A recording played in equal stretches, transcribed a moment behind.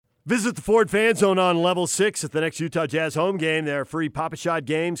Visit the Ford Fan Zone on Level 6 at the next Utah Jazz home game. There are free Pop-A-Shot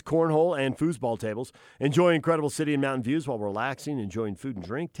games, cornhole, and foosball tables. Enjoy incredible city and mountain views while relaxing, enjoying food and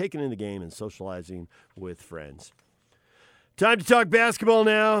drink, taking in the game, and socializing with friends. Time to talk basketball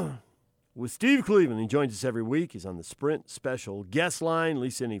now with Steve Cleveland. He joins us every week. He's on the Sprint Special Guest Line.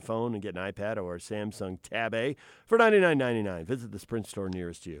 Lease any phone and get an iPad or a Samsung Tab A for $99.99. Visit the Sprint store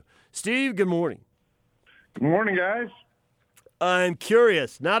nearest you. Steve, good morning. Good morning, guys. I'm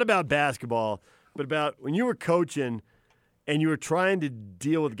curious, not about basketball, but about when you were coaching and you were trying to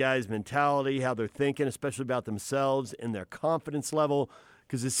deal with guys' mentality, how they're thinking, especially about themselves and their confidence level,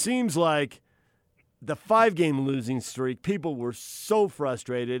 because it seems like the 5-game losing streak, people were so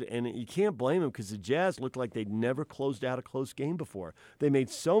frustrated, and you can't blame them because the Jazz looked like they'd never closed out a close game before. They made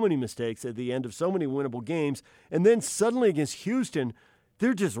so many mistakes at the end of so many winnable games, and then suddenly against Houston,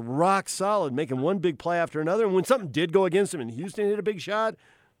 they're just rock solid, making one big play after another. And when something did go against them and Houston hit a big shot,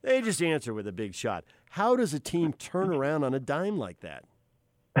 they just answer with a big shot. How does a team turn around on a dime like that?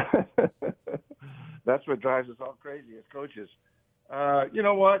 That's what drives us all crazy as coaches. You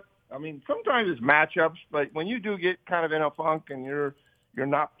know what? I mean, sometimes it's matchups, but when you do get kind of in a funk and you're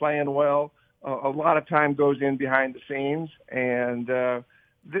not playing well, a lot of time goes in behind the scenes. And, the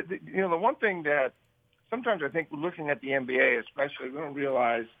one thing that sometimes I think looking at the NBA especially, we don't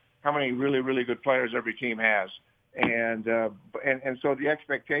realize how many really, really good players every team has. And so the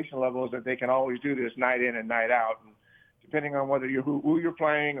expectation level is that they can always do this night in and night out. And depending on whether who you're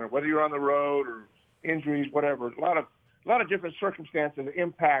playing or whether you're on the road or injuries, whatever, a lot of different circumstances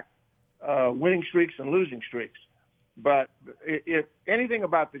impact winning streaks and losing streaks. But if anything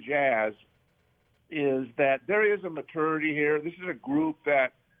about the Jazz is that there is a maturity here. This is a group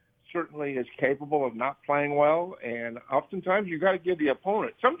that certainly is capable of not playing well, and oftentimes you got to give the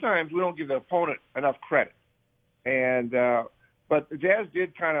opponent. Sometimes we don't give the opponent enough credit, and but the Jazz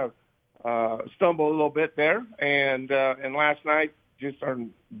did kind of stumble a little bit there, and last night just on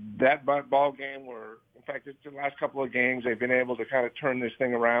that ball game, where in fact it's the last couple of games they've been able to kind of turn this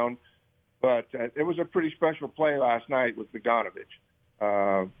thing around. But it was a pretty special play last night with Bogdanovich.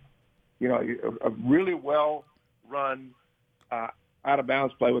 A really well run. Out of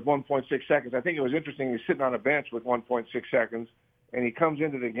bounds play with 1.6 seconds. I think it was interesting. He's sitting on a bench with 1.6 seconds, and he comes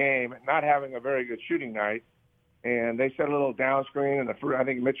into the game not having a very good shooting night. And they set a little down screen, and I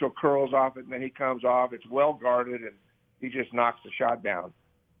think Mitchell curls off it, and then he comes off. It's well guarded, and he just knocks the shot down.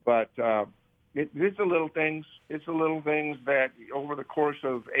 But it's the little things. It's the little things that over the course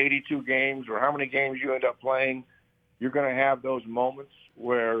of 82 games or how many games you end up playing, you're going to have those moments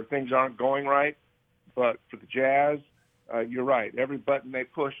where things aren't going right. But for the Jazz, you're right. Every button they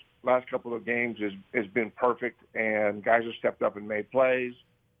pushed last couple of games has been perfect, and guys have stepped up and made plays.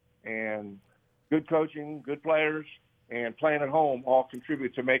 And good coaching, good players, and playing at home all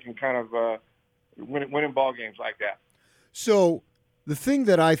contribute to making kind of winning ball games like that. So the thing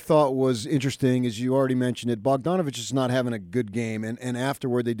that I thought was interesting is you already mentioned it. Bogdanovich is not having a good game, and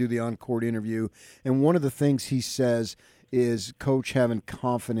afterward they do the on-court interview, and one of the things he says is coach having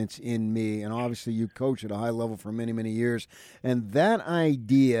confidence in me. And obviously you coach at a high level for many, many years. And that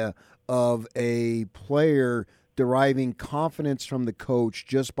idea of a player deriving confidence from the coach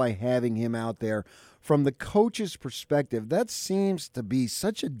just by having him out there, from the coach's perspective, that seems to be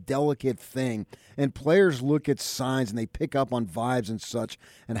such a delicate thing. And players look at signs and they pick up on vibes and such,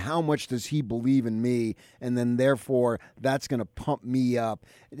 and how much does he believe in me? And then therefore that's going to pump me up.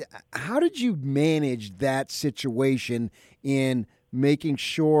 How did you manage that situation in making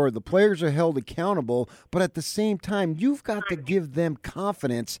sure the players are held accountable, but at the same time, you've got to give them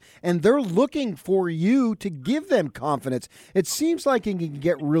confidence, and they're looking for you to give them confidence? It seems like it can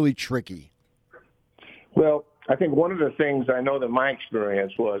get really tricky. Well, I think one of the things I know that my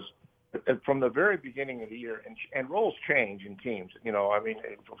experience was from the very beginning of the year, and roles change in teams.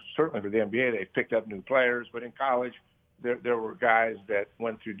 Certainly for the NBA, they've picked up new players, but in college, there were guys that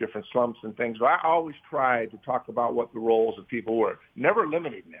went through different slumps and things. So I always tried to talk about what the roles of people were, never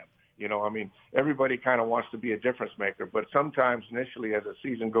limiting them. Everybody kind of wants to be a difference maker, but sometimes initially as the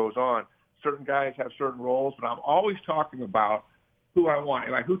season goes on, certain guys have certain roles, but I'm always talking about who I want,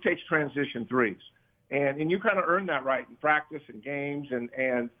 like who takes transition threes. And you kind of earn that right in practice and games,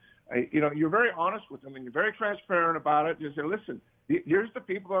 and you're very honest with them, and you're very transparent about it. You say, listen, here's the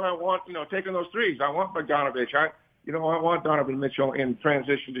people that I want, taking those threes. I want Bogdanovich. I want Donovan Mitchell in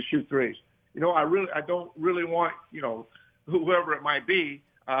transition to shoot threes. I don't really want, whoever it might be,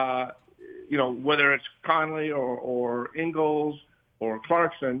 whether it's Conley or Ingles or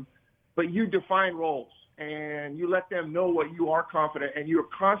Clarkson, but you define roles. And you let them know what you are confident, and you're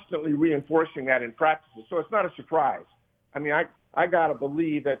constantly reinforcing that in practices. So it's not a surprise. I mean, I got to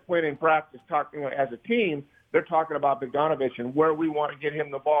believe that when in practice talking as a team, they're talking about Bogdanovich and where we want to get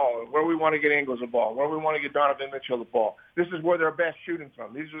him the ball, and where we want to get Ingles the ball, where we want to get Donovan Mitchell the ball. This is where they're best shooting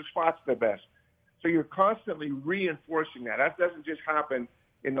from. These are the spots they're best. So you're constantly reinforcing that. That doesn't just happen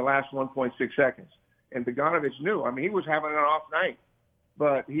in the last 1.6 seconds. And Bogdanovich knew. I mean, he was having an off night.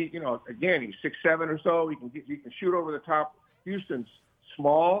 But he, again, he's 6'7" or so. He can shoot over the top. Houston's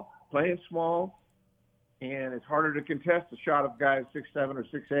small, playing small, and it's harder to contest a shot of guys 6'7" or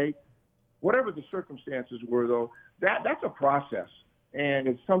 6'8". Whatever the circumstances were, though, that's a process, and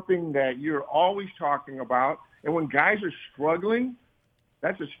it's something that you're always talking about. And when guys are struggling,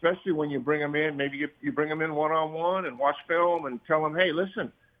 that's especially when you bring them in. Maybe you bring them in one-on-one and watch film and tell them, hey,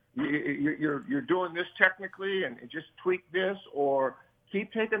 listen, you're doing this technically, and just tweak this, or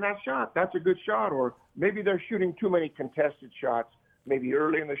keep taking that shot. That's a good shot. Or maybe they're shooting too many contested shots, maybe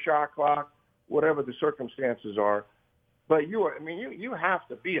early in the shot clock, whatever the circumstances are. But you have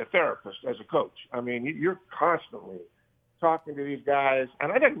to be a therapist as a coach. I mean, you're constantly talking to these guys,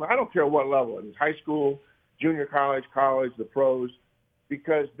 and I don't care what level it is, high school, junior college, the pros,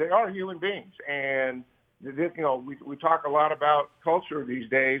 because they are human beings. And we talk a lot about culture these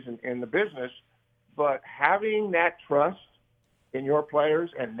days in the business, but having that trust in your players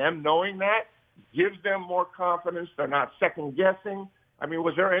and them knowing that gives them more confidence. They're not second guessing. I mean,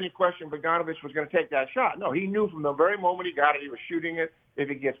 was there any question Bogdanovich was going to take that shot? No, he knew from the very moment he got it, he was shooting it. If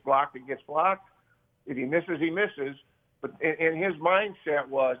he gets blocked, it gets blocked. If he misses, he misses. But in his mindset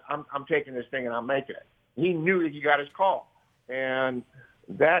was, I'm taking this thing and I'm making it. He knew that he got his call. And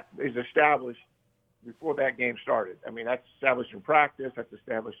that is established before that game started. I mean, that's established in practice. That's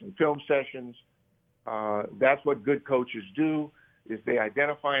established in film sessions. That's what good coaches do, is they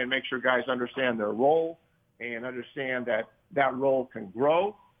identify and make sure guys understand their role and understand that role can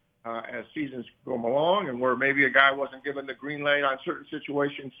grow as seasons go along, and where maybe a guy wasn't given the green light on certain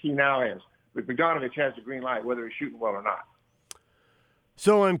situations, he now is. But Bogdanovich has the green light whether he's shooting well or not.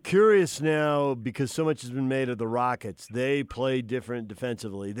 So I'm curious now, because so much has been made of the Rockets. They play different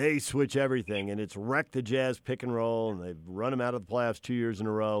defensively. They switch everything, and it's wrecked the Jazz pick and roll, and they've run them out of the playoffs 2 years in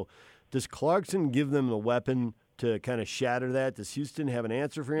a row. Does Clarkson give them the weapon to kind of shatter that? Does Houston have an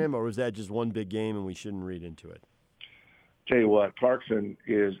answer for him, or was that just one big game and we shouldn't read into it? Tell you what, Clarkson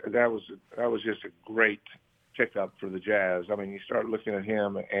that was just a great pickup for the Jazz. I mean, you start looking at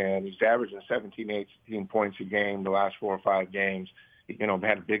him, and he's averaging 17, 18 points a game the last 4 or 5 games.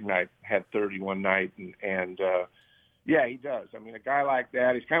 Had a big night, had 30 one night, and yeah, he does. I mean, a guy like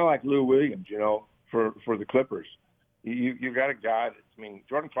that, he's kind of like Lou Williams, for the Clippers. You've got a guy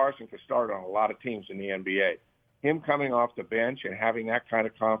Jordan Clarkson could start on a lot of teams in the NBA. Him coming off the bench and having that kind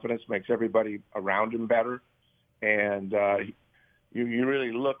of confidence makes everybody around him better. And you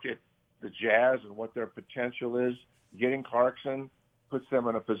really look at the Jazz and what their potential is. Getting Clarkson puts them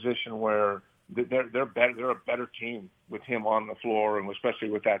in a position where they're better. They're a better team with him on the floor, and especially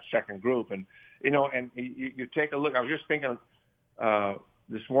with that second group. And you take a look. I was just thinking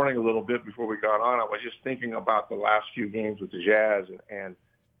this morning a little bit before we got on. I was just thinking about the last few games with the Jazz, and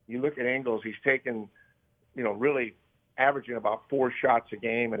you look at Ingles. He's taken, really averaging about 4 shots a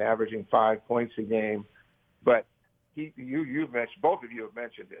game and averaging 5 points a game. But you've mentioned, both of you have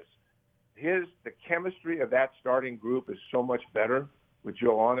mentioned this. The chemistry of that starting group is so much better with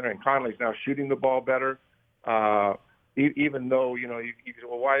Joe on there, and Conley's now shooting the ball better. Even though you say,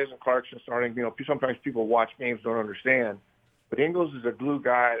 well, why isn't Clarkson starting? Sometimes people watch games, don't understand. But Ingles is a glue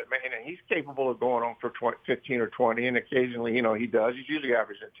guy, and he's capable of going on for 15 or 20, and occasionally, he does. He's usually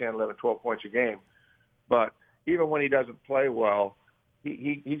averaging 10, 11, 12 points a game. But even when he doesn't play well,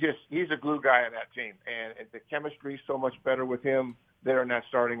 he's a glue guy in that team, and the chemistry is so much better with him there in that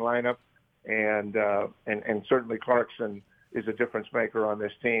starting lineup, and certainly Clarkson is a difference maker on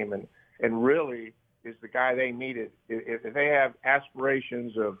this team, and really is the guy they needed. If they have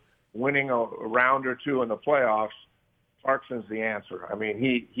aspirations of winning a round or two in the playoffs, Clarkson's the answer. I mean,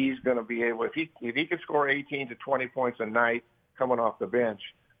 he's going to be able, if he can score 18 to 20 points a night coming off the bench,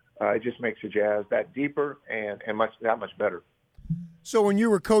 it just makes the Jazz that deeper and that much better. So when you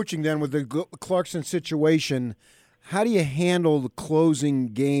were coaching then with the Clarkson situation, how do you handle the closing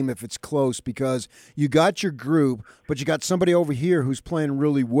game if it's close? Because you got your group, but you got somebody over here who's playing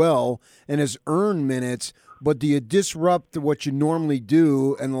really well and has earned minutes, but do you disrupt what you normally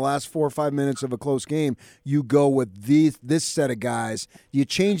do in the last 4 or 5 minutes of a close game? You go with this set of guys. Do you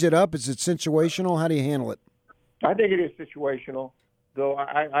change it up? Is it situational? How do you handle it? I think it is situational. Though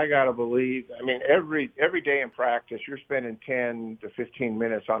I got to believe, every day in practice, you're spending 10 to 15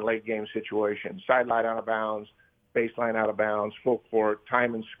 minutes on late game situations, sideline out of bounds, baseline out of bounds, full court,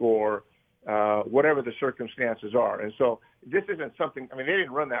 time and score, whatever the circumstances are. And so this isn't something. I mean, they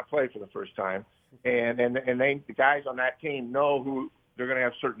didn't run that play for the first time, and the guys on that team know who they're going to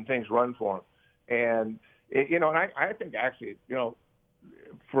have certain things run for them, and and I think actually,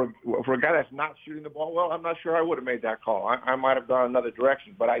 for a guy that's not shooting the ball well, I'm not sure I would have made that call. I might have gone another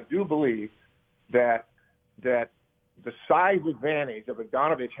direction, but I do believe that the size advantage that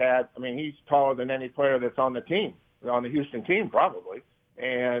Bogdanovich had. I mean, he's taller than any player that's on the team, on the Houston team probably,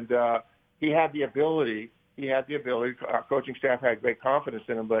 and he had the ability. Our coaching staff had great confidence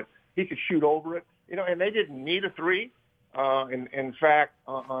in him, but he could shoot over it. And they didn't need a three. In fact,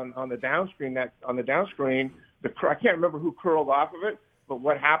 on the down screen, I can't remember who curled off of it, but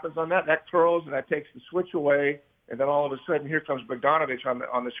what happens on that curls and that takes the switch away, and then all of a sudden here comes Bogdanovich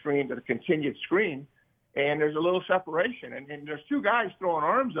on the screen to the continued screen, and there's a little separation, and there's two guys throwing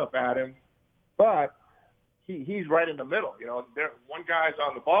arms up at him, but he's right in the middle. One guy's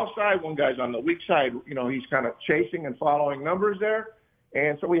on the ball side, one guy's on the weak side. He's kind of chasing and following numbers there,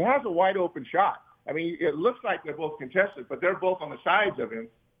 and so he has a wide open shot. I mean, it looks like they're both contested, but they're both on the sides of him,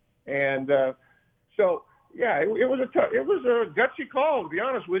 and so. Yeah, it was a gutsy call, to be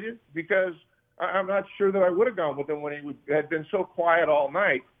honest with you, because I'm not sure that I would have gone with him when he had been so quiet all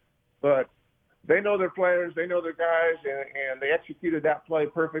night. But they know their players, they know their guys, and they executed that play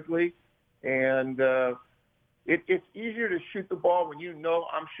perfectly. And it's easier to shoot the ball when you know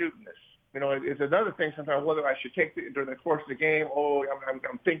I'm shooting this. It's another thing sometimes whether I should take it during the course of the game.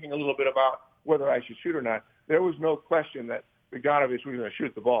 I'm thinking a little bit about whether I should shoot or not. There was no question that Bogdanovich was going to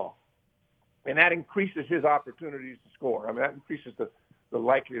shoot the ball. And that increases his opportunities to score. I mean, that increases the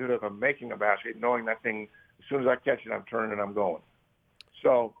likelihood of him making a basket, knowing that thing, as soon as I catch it, I'm turning and I'm going.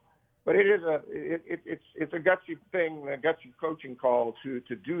 So, but it's a gutsy thing, a gutsy coaching call to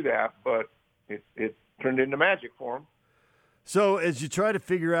do that, but it turned into magic for him. So as you try to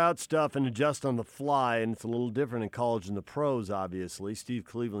figure out stuff and adjust on the fly, and it's a little different in college than the pros, obviously, Steve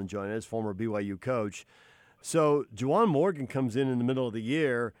Cleveland joined us, former BYU coach. So Juwan Morgan comes in the middle of the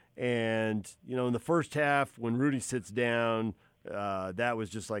year, and, in the first half when Rudy sits down, that was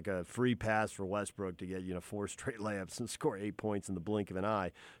just like a free pass for Westbrook to get, 4 straight layups and score 8 points in the blink of an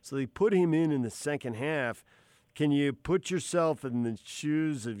eye. So they put him in the second half. Can you put yourself in the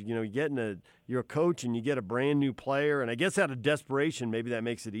shoes of, you're a coach and you get a brand new player, and I guess out of desperation, maybe that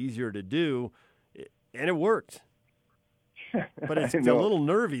makes it easier to do, and it worked. But it's a little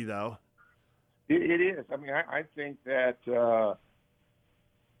nervy, though. It is. I mean, I think that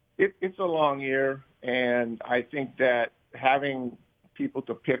it's a long year, and I think that having people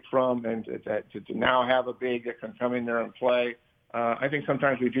to pick from and to now have a big that can come in there and play, I think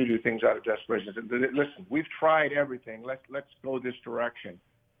sometimes we do things out of desperation. Listen, we've tried everything. Let's go this direction,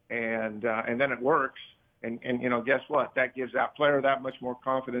 and then it works. And guess what? That gives that player that much more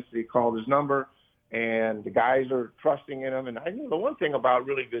confidence that he called his number, and the guys are trusting in him. And I know the one thing about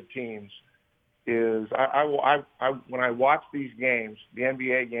really good teams is when I watch these games, the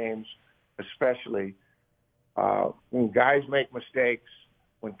NBA games especially, when guys make mistakes,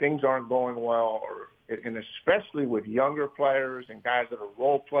 when things aren't going well, and especially with younger players and guys that are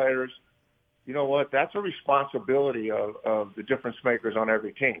role players, you know what? That's a responsibility of the difference makers on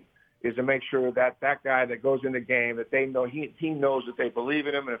every team, is to make sure that guy that goes in the game, that they know he knows that they believe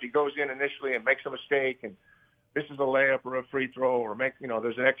in him, and if he goes in initially and makes a mistake and this is a layup or a free throw or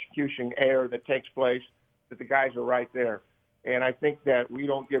there's an execution error that takes place, that the guys are right there. And I think that we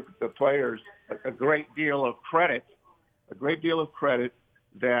don't give the players a great deal of credit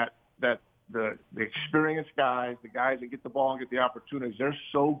that the experienced guys, the guys that get the ball and get the opportunities, they're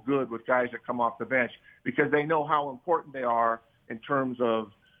so good with guys that come off the bench because they know how important they are in terms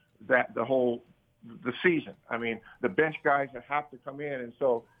of the season. I mean, the bench guys that have to come in, and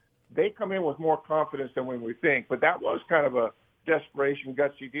so they come in with more confidence than when we think. But that was kind of a desperation,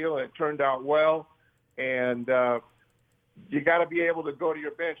 gutsy deal, and it turned out well. And you got to be able to go to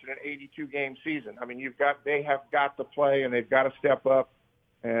your bench in an 82-game season. I mean, they have got to play, and they've got to step up.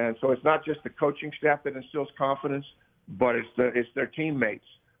 And so it's not just the coaching staff that instills confidence, but it's their teammates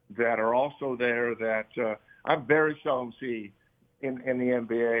that are also there that I very seldom see in the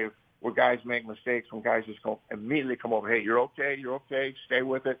NBA where guys make mistakes, when guys just immediately come over, hey, you're okay, stay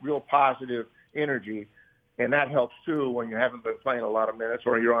with it, real positive energy. And that helps, too, when you haven't been playing a lot of minutes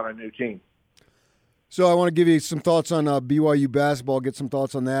or you're on a new team. So I want to give you some thoughts on BYU basketball, get some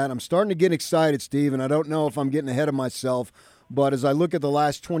thoughts on that. I'm starting to get excited, Steve, and I don't know if I'm getting ahead of myself, but as I look at the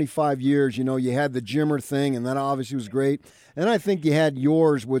last 25 years, you had the Jimmer thing, and that obviously was great. And I think you had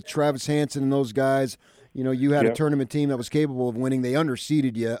yours with Travis Hansen and those guys. you had a Yep. tournament team that was capable of winning. They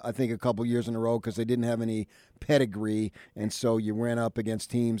underseeded you, I think, a couple years in a row because they didn't have any pedigree, and so you ran up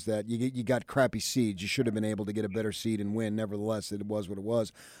against teams that you got crappy seeds. You should have been able to get a better seed and win. Nevertheless, it was what it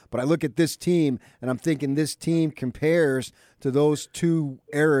was. But I look at this team, and I'm thinking this team compares to those two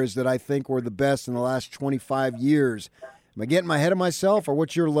eras that I think were the best in the last 25 years. Am I getting ahead of myself, or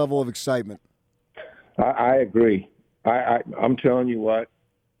what's your level of excitement? I agree. I'm telling you what,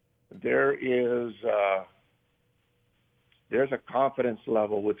 there's a confidence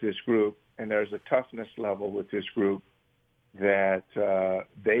level with this group, and there's a toughness level with this group that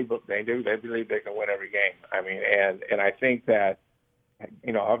they believe they can win every game. I mean, and I think that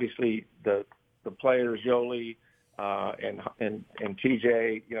obviously the players Yoli and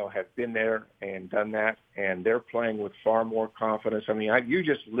TJ have been there and done that, and they're playing with far more confidence. I mean, you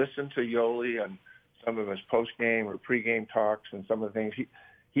just listen to Yoli and some of his post-game or pre-game talks and some of the things.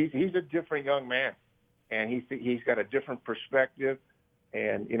 He's a different young man, and he's got a different perspective.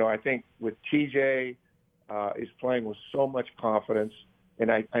 And I think with TJ is playing with so much confidence,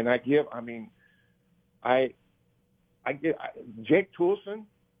 and I give Jake Toolson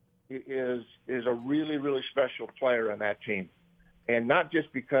is a really, really special player on that team, and not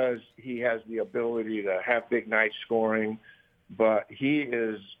just because he has the ability to have big nights scoring, but he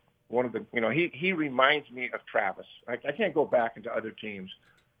is one of the he reminds me of Travis. I can't go back into other teams,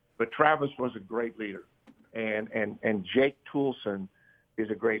 but Travis was a great leader, and Jake Toolson is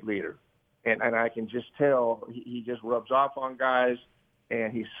a great leader, and I can just tell he just rubs off on guys,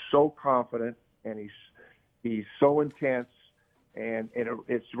 and he's so confident, and he's so intense, and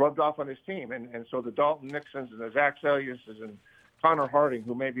it's rubbed off on his team, and so the Dalton Nixons and the Zach Selliuses and Connor Harding,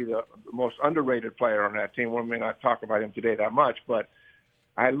 who may be the most underrated player on that team. We may not talk about him today that much, but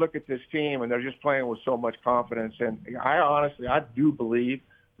I look at this team, and they're just playing with so much confidence, and I do believe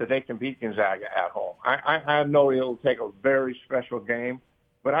that they can beat Gonzaga at home. I know it'll take a very special game,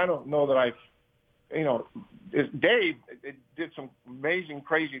 but I don't know that Dave did some amazing,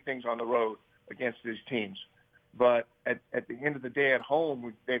 crazy things on the road against his teams, but at the end of the day at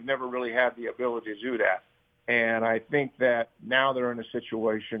home, they've never really had the ability to do that. And I think that now they're in a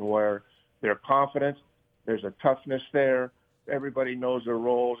situation where they're confident, there's a toughness there, everybody knows their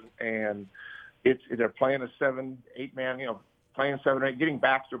roles, and they're playing a 7-8 man, playing 7 or 8, getting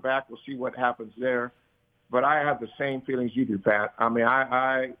Baxter back. We'll see what happens there. But I have the same feelings you do, Pat. I mean,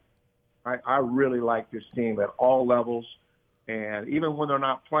 I really like this team at all levels, and even when they're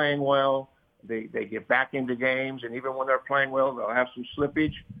not playing well, they get back into games, and even when they're playing well, they'll have some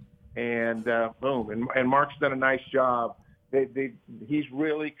slippage, and boom. And Mark's done a nice job. He's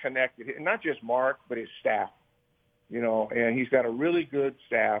really connected, and not just Mark, but his staff. And he's got a really good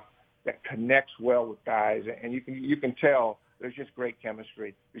staff that connects well with guys, and you can tell there's just great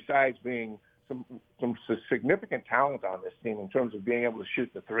chemistry. Besides being some significant talent on this team in terms of being able to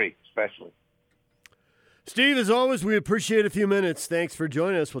shoot the three, especially. Steve, as always, we appreciate a few minutes. Thanks for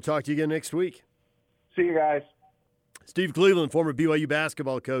joining us. We'll talk to you again next week. See you guys. Steve Cleveland, former BYU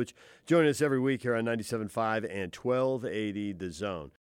basketball coach, joining us every week here on 97.5 and 1280 The Zone.